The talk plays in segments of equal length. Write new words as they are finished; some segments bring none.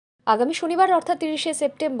আগামী শনিবার অর্থাৎ 30শে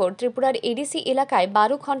সেপ্টেম্বর ত্রিপুরার এডিসি এলাকায়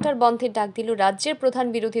 12 ঘন্টার বন্ধের ডাক দিল রাজ্যের প্রধান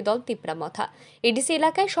বিরোধী দল তিপ্রামথা। এডিসি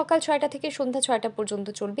এলাকায় সকাল 6টা থেকে সন্ধ্যা 6টা পর্যন্ত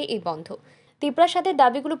চলবে এই বন্ধ। তিপ্রাসাদের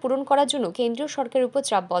দাবিগুলো পূরণ করার জন্য কেন্দ্রীয় সরকারের উপর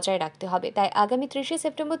চাপ বজায় রাখতে হবে, তাই আগামী 30শে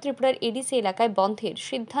সেপ্টেম্বর ত্রিপুরার এডিসি এলাকায় বন্ধের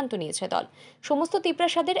সিদ্ধান্ত নিয়েছে দল। সমস্ত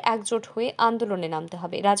তিপ্রাসাদের একজোট হয়ে আন্দোলনে নামতে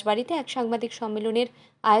হবে। রাজবাড়িতে এক সাংবাদিক সম্মেলনের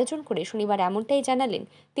আয়োজন করে শনিবার এমনটাই জানালেন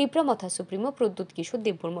তিপ্রামথা সুপ্রিমো প্রদ্যুৎ কিশোর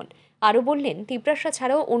দেববর্মন। আরও বললেন, তিপ্রাসা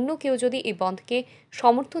ছাড়াও অন্য কেউ যদি এই বন্ধকে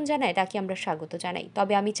সমর্থন জানায় তাকে আমরা স্বাগত জানাই,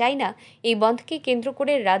 তবে আমি চাই না এই বন্ধকে কেন্দ্র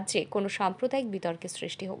করে রাজ্যে কোনো সাম্প্রদায়িক বিতর্কের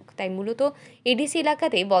সৃষ্টি হোক। তাই মূলত এডিসি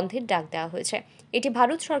এলাকাতে বন্ধের ডাক দেওয়া হয়েছে। এটি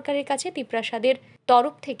ভারত সরকারের কাছে তিপ্রাসাদের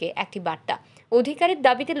তরফ থেকে একটি বার্তা। অধিকারের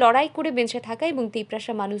দাবিতে লড়াই করে বেঁচে থাকা এবং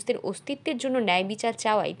তিপ্রাসা মানুষদের অস্তিত্বের জন্য ন্যায় বিচার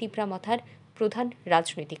চাওয়াই তিপ্রামথার প্রধান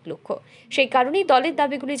রাজনৈতিক লক্ষ্য। সেই কারণেই দলের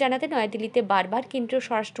দাবিগুলি জানাতে নয়াদিল্লিতে বারবার কেন্দ্রীয়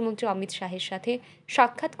স্বরাষ্ট্রমন্ত্রী অমিত শাহের সাথে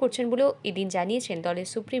সাক্ষাৎ করছেন বলেও এদিন জানিয়েছেন দলের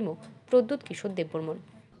সুপ্রিমো প্রদ্যুৎ কিশোর দেববর্মন।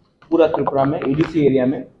 पूरा त्रिपुरा में एडीसी एरिया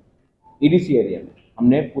में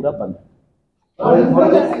हमने पूरा बंद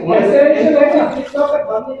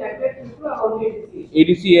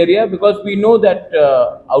ADC area because we know that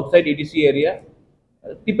outside ADC area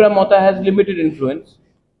Tipramotha has limited influence,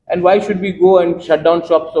 and why should we go and shut down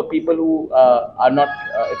shops of people who are not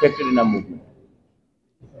affected in our movement?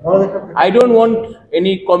 I don't want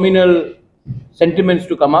any communal sentiments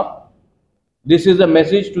to come up. This is a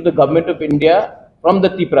message to the government of India from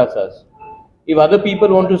the Tiprasas. If other people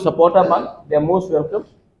want to support our month, they are most welcome,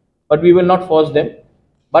 but we will not force them.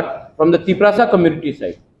 But from the Tiprasa community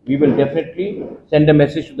side, we will definitely send a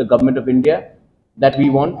message to the government of India that we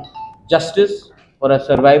want justice for our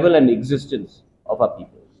survival and existence of our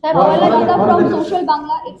people. From social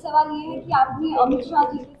Bangla एक सवाल ये है कि आपने अमित शाह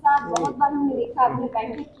जी के साथ बहुत बार हमने देखा, आपने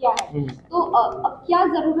बैठक किया है, तो अब क्या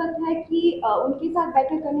जरूरत है कि उनके साथ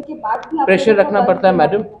बैठक करने के बाद भी प्रेशर रखना पड़ता है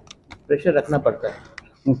मैडम, प्रेशर रखना पड़ता है।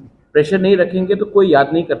 प्रेशर नहीं रखेंगे तो कोई याद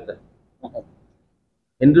नहीं करता।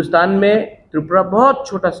 हिंदुस्तान में त्रिपुरा बहुत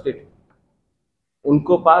छोटा स्टेट है,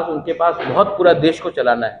 उनके पास बहुत पूरा देश को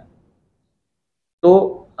चलाना है। तो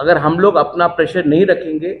अगर हम लोग अपना प्रेशर नहीं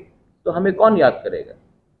रखेंगे तो हमें कौन याद करेगा?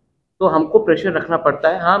 तो हमको प्रेशर रखना पड़ता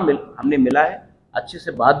है। हाँ, हमने मिला है, अच्छे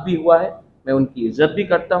से बात भी हुआ है, मैं उनकी इज्जत भी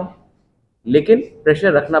करता हूँ, लेकिन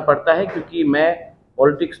प्रेशर रखना पड़ता है क्योंकि मैं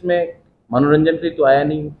पॉलिटिक्स में मनोरंजन के लिए तो आया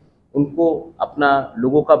नहीं हूँ। उनको अपना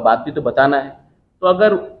लोगों का बात भी तो बताना है। तो अगर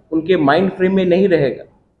उनके माइंड फ्रेम में नहीं रहेगा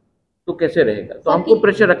तो कैसे रहेगा? तो हमको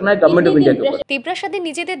प्रेशर रखना है गवर्नमेंट ऑफ इंडिया के ऊपर। তিপ্রাসাদের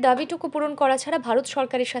নিজেদের দাবিটুকু পূরণ করা ছাড়া ভারত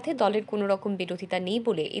সরকারের সাথে দলের কোনো রকম বিরোধিতা নেই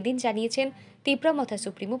বলে এদিন জানিয়েছেন তিপ্রামথা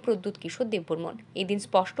সুপ্রিমো প্রদ্যুৎ কিশোর দেববর্মন। এদিন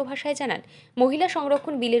স্পষ্ট ভাষায় জানান, মহিলা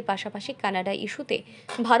সংরক্ষণ বিলের পাশাপাশি কানাডা ইস্যুতে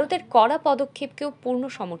ভারতের কড়া পদক্ষেপকেও পূর্ণ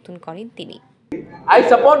সমর্থন করেন তিনি। I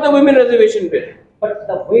support the women reservation bill, but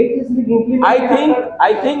the way it is being implemented,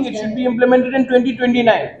 I think it should be implemented in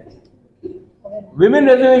 2029. Women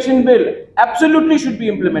reservation bill absolutely should be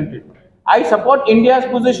implemented. I support India's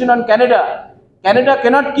position on Canada. Canada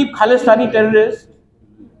cannot keep Khalistani terrorists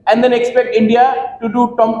and then expect India to do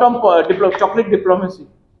tom-tom chocolate diplomacy.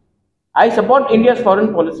 I support India's foreign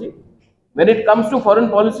policy. When it comes to foreign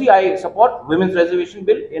policy, I support women's reservation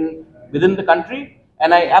bill within the country, and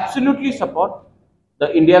I absolutely support the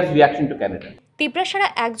India's reaction to Canada. তিপ্রাসারা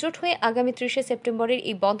একজোট হয়ে আগামী 30শে সেপ্টেম্বরের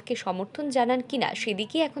এই বন্ধকে সমর্থন জানান কিনা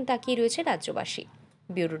সেদিকেই এখন তাকিয়ে রয়েছে রাজ্যবাসী।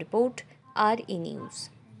 Bureau report, RE news.